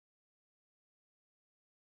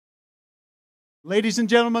Ladies and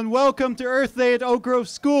gentlemen, welcome to Earth Day at Oak Grove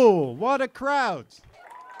School. What a crowd.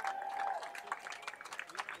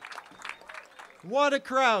 What a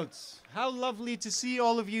crowd. How lovely to see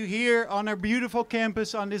all of you here on our beautiful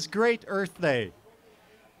campus on this great Earth Day.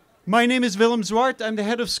 My name is Willem Zwart. I'm the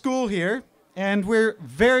head of school here, and we're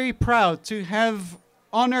very proud to have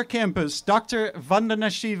on our campus Dr. Vandana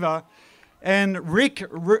Shiva and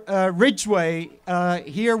Ridgeway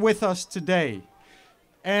here with us today.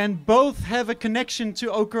 And both have a connection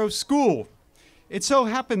to Oak Grove School. It so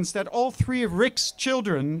happens that all three of Rick's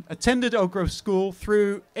children attended Oak Grove School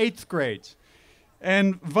through 8th grade.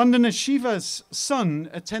 And Vandana Shiva's son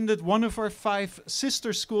attended one of our 5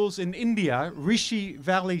 sister schools in India, Rishi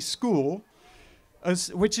Valley School,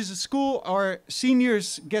 which is a school our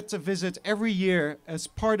seniors get to visit every year as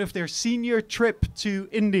part of their senior trip to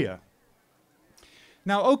India.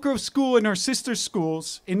 Now, Oak Grove School and our sister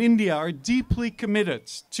schools in India are deeply committed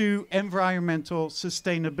to environmental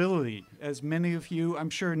sustainability, as many of you, I'm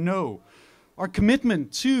sure, know. Our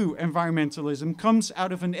commitment to environmentalism comes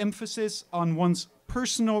out of an emphasis on one's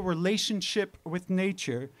personal relationship with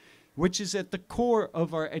nature, which is at the core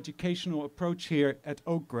of our educational approach here at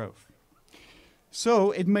Oak Grove.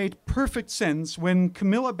 So it made perfect sense when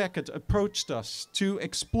Camilla Beckett approached us to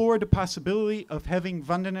explore the possibility of having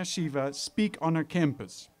Vandana Shiva speak on our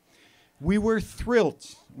campus. We were thrilled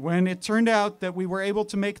when it turned out that we were able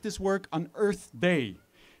to make this work on Earth Day,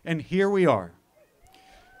 and here we are.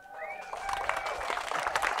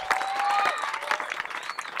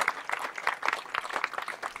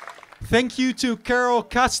 Thank you to Carol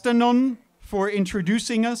Castanon for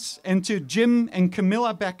introducing us, and to Jim and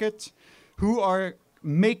Camilla Beckett, who are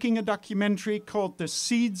making a documentary called The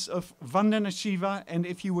Seeds of Vandana Shiva. And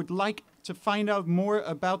if you would like to find out more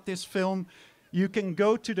about this film, you can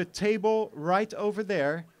go to the table right over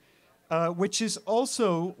there, which is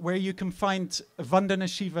also where you can find Vandana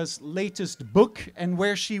Shiva's latest book and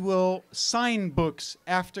where she will sign books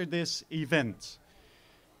after this event.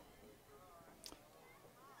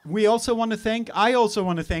 I also want to thank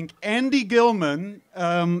Andy Gilman,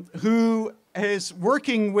 who is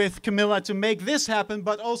working with Camilla to make this happen,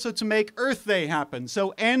 but also to make Earth Day happen.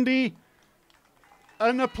 So Andy,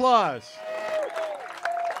 an applause.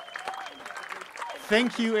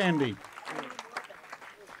 Thank you, Andy.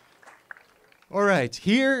 All right,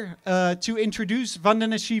 here to introduce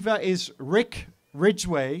Vandana Shiva is Rick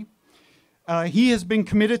Ridgeway. He has been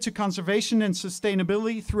committed to conservation and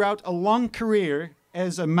sustainability throughout a long career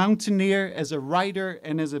as a mountaineer, as a writer,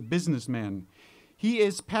 and as a businessman. He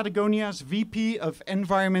is Patagonia's VP of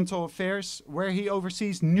Environmental Affairs, where he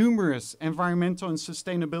oversees numerous environmental and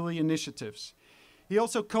sustainability initiatives. He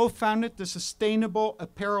also co-founded the Sustainable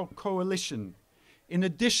Apparel Coalition. In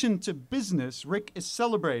addition to business, Rick is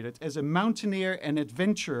celebrated as a mountaineer and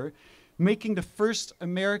adventurer, making the first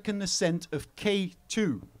American ascent of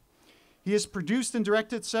K2. He has produced and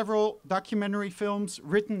directed several documentary films,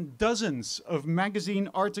 written dozens of magazine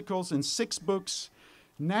articles and 6 books.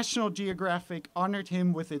 National Geographic honored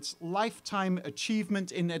him with its Lifetime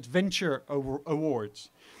Achievement in Adventure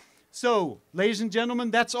Awards. So, ladies and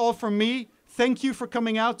gentlemen, that's all from me. Thank you for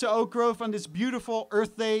coming out to Oak Grove on this beautiful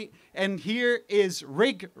Earth Day. And here is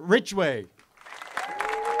Rick Ridgeway.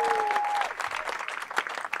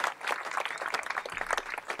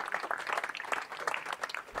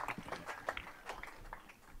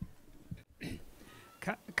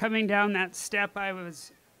 Coming down that step,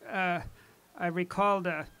 I recalled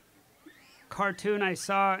a cartoon I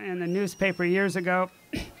saw in the newspaper years ago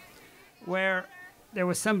where there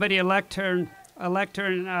was somebody a lectern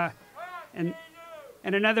and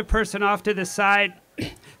another person off to the side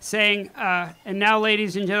saying, and now,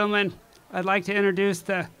 ladies and gentlemen, I'd like to introduce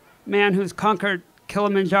the man who's conquered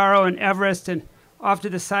Kilimanjaro and Everest. And off to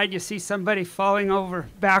the side, you see somebody falling over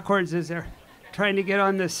backwards as they're trying to get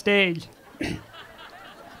on the stage.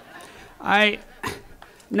 I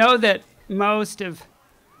know that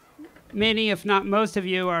many, if not most of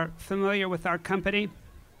you, are familiar with our company,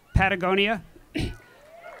 Patagonia,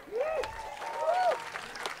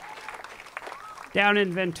 down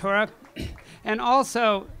in Ventura, and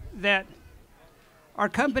also that our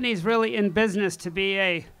company is really in business to be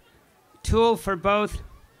a tool for both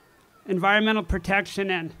environmental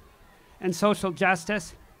protection and social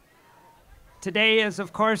justice. Today is,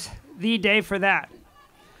 of course, the day for that.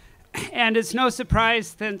 And it's no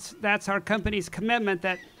surprise, since that's our company's commitment,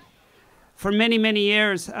 that for many, many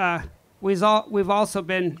years, we've also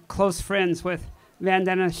been close friends with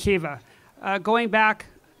Vandana Shiva. Going back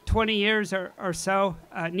 20 years or so,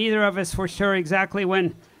 neither of us were sure exactly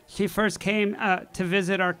when she first came to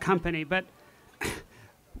visit our company, but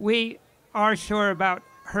we are sure about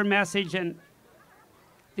her message and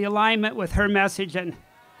the alignment with her message and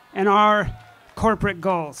our corporate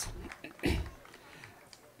goals.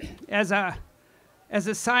 As a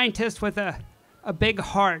scientist with a big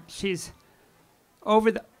heart, she's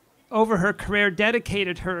over her career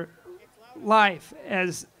dedicated her life,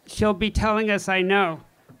 as she'll be telling us, I know,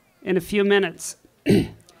 in a few minutes,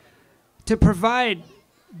 to provide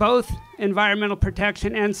both environmental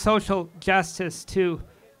protection and social justice to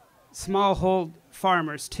smallhold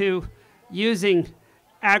farmers, to using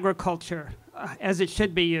agriculture as it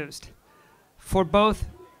should be used for both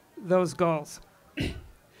those goals.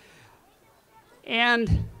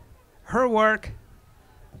 And her work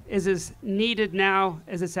is as needed now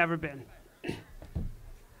as it's ever been.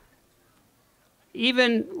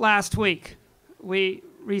 Even last week, we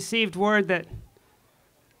received word that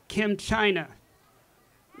Kim China,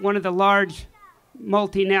 one of the large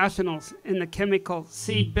multinationals in the chemical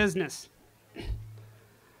seed business,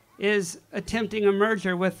 is attempting a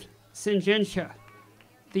merger with Syngenta,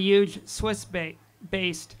 the huge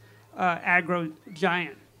Swiss-based agro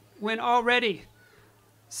giant, when already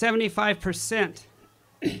 75%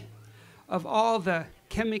 of all the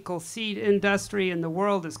chemical seed industry in the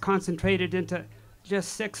world is concentrated into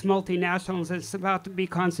just 6 multinationals. It's about to be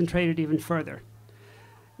concentrated even further.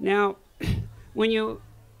 Now, when you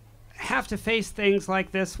have to face things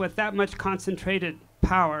like this with that much concentrated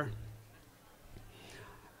power,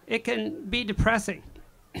 it can be depressing.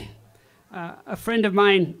 A friend of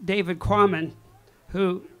mine, David Quammen,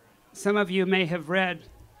 who some of you may have read,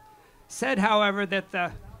 said, however, that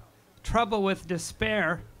the trouble with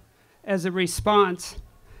despair as a response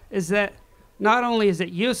is that not only is it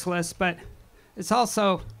useless, but it's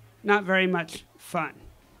also not very much fun.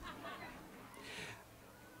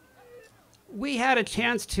 We had a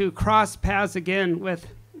chance to cross paths again with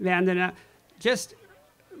Vandana just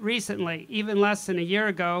recently, even less than a year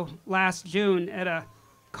ago, last June, at a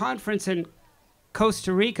conference in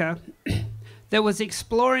Costa Rica that was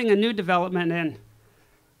exploring a new development in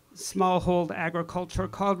smallhold agriculture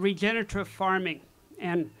called regenerative farming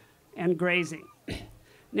and grazing.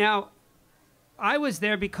 Now, I was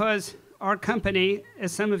there because our company,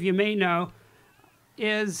 as some of you may know,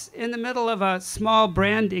 is in the middle of a small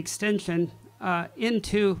brand extension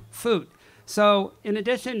into food. So in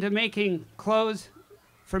addition to making clothes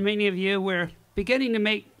for many of you, we're beginning to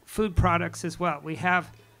make food products as well. We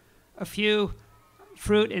have a few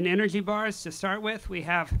fruit and energy bars to start with. We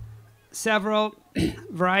have several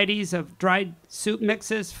varieties of dried soup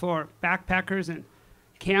mixes for backpackers and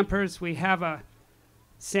campers. We have a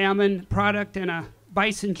salmon product and a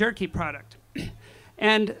bison jerky product.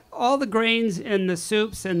 And all the grains in the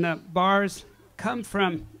soups and the bars come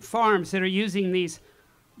from farms that are using these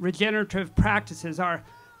regenerative practices. Our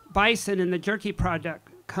bison in the jerky product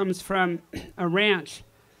comes from a ranch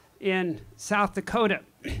in South Dakota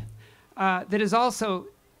that is also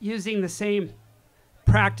using the same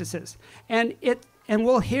practices. And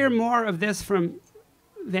we'll hear more of this from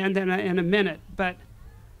Vandana in a minute, but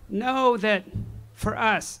know that for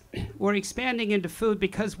us, we're expanding into food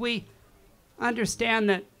because we understand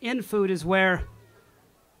that in food is where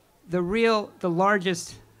the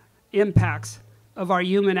largest impacts of our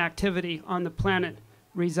human activity on the planet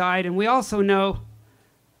reside. And we also know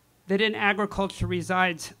that in agriculture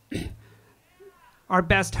resides our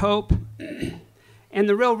best hope. And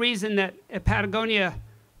the real reason that at Patagonia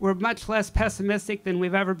we're much less pessimistic than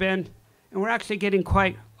we've ever been, and we're actually getting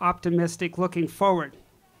quite optimistic looking forward.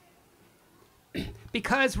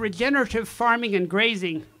 Because regenerative farming and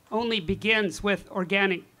grazing only begins with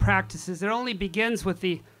organic practices. It only begins with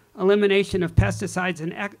the elimination of pesticides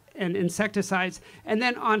and insecticides. And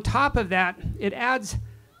then on top of that, it adds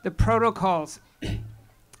the protocols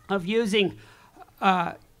of using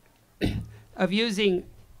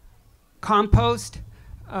compost,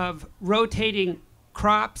 of rotating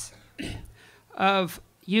crops, of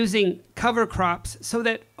using cover crops, so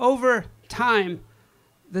that over time,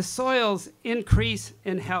 the soils increase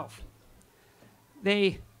in health.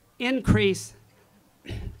 They increase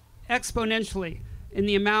exponentially in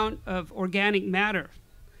the amount of organic matter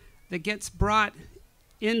that gets brought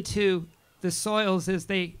into the soils as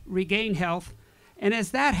they regain health. And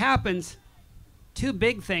as that happens, two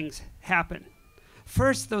big things happen.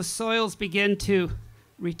 First, those soils begin to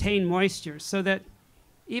retain moisture so that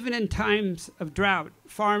even in times of drought,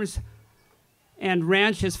 farms and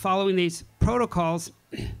ranches following these protocols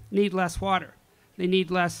need less water. They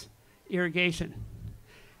need less irrigation.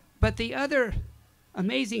 But the other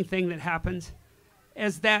amazing thing that happens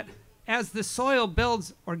is that as the soil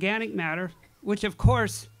builds organic matter, which of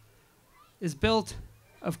course is built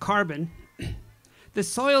of carbon, the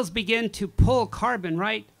soils begin to pull carbon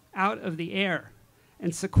right out of the air.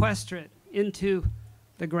 and sequester it into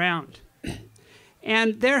the ground.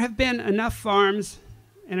 And there have been enough farms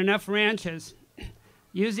and enough ranches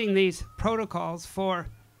using these protocols for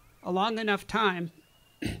a long enough time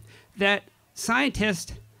that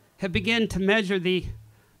scientists have begun to measure the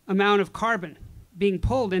amount of carbon being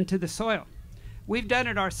pulled into the soil. We've done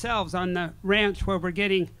it ourselves on the ranch where we're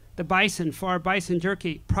getting the bison for our bison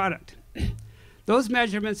jerky product. Those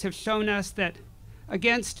measurements have shown us that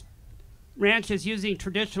against ranches using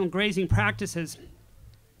traditional grazing practices,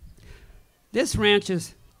 this ranch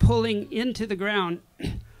is pulling into the ground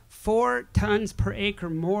 4 tons per acre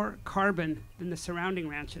more carbon than the surrounding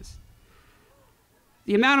ranches.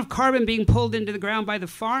 The amount of carbon being pulled into the ground by the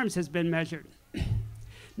farms has been measured.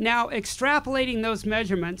 Now, extrapolating those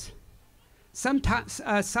measurements,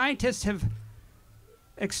 scientists have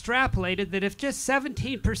extrapolated that if just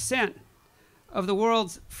 17% of the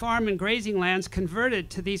world's farm and grazing lands converted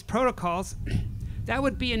to these protocols, that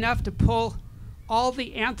would be enough to pull all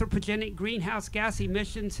the anthropogenic greenhouse gas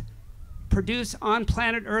emissions produced on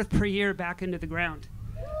planet Earth per year back into the ground.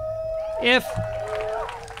 If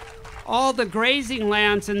all the grazing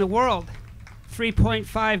lands in the world,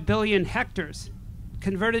 3.5 billion hectares,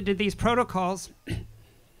 converted to these protocols,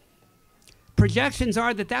 projections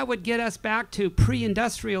are that that would get us back to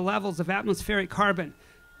pre-industrial levels of atmospheric carbon.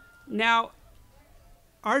 Now,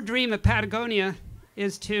 our dream at Patagonia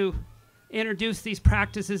is to introduce these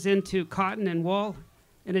practices into cotton and wool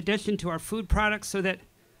in addition to our food products, so that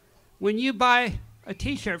when you buy a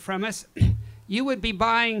t-shirt from us, you would be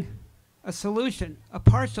buying a solution, a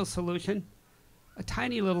partial solution, a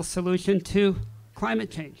tiny little solution to climate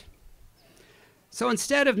change. So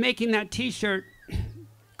instead of making that t-shirt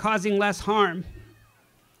causing less harm,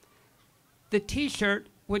 the t-shirt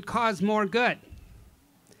would cause more good.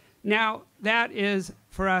 Now, that is,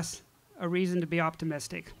 for us, a reason to be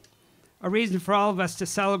optimistic, a reason for all of us to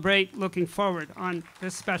celebrate looking forward on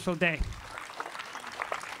this special day.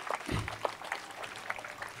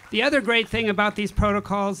 The other great thing about these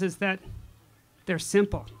protocols is that they're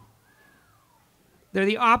simple. They're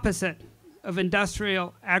the opposite of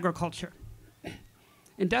industrial agriculture.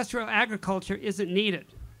 Industrial agriculture isn't needed.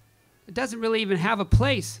 It doesn't really even have a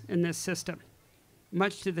place in this system,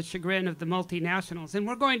 much to the chagrin of the multinationals. And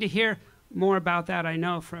we're going to hear more about that, I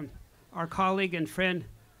know, from our colleague and friend,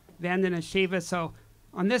 Vandana Shiva. So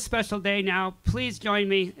on this special day now, please join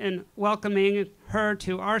me in welcoming her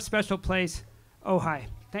to our special place, Ojai.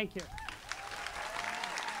 Thank you.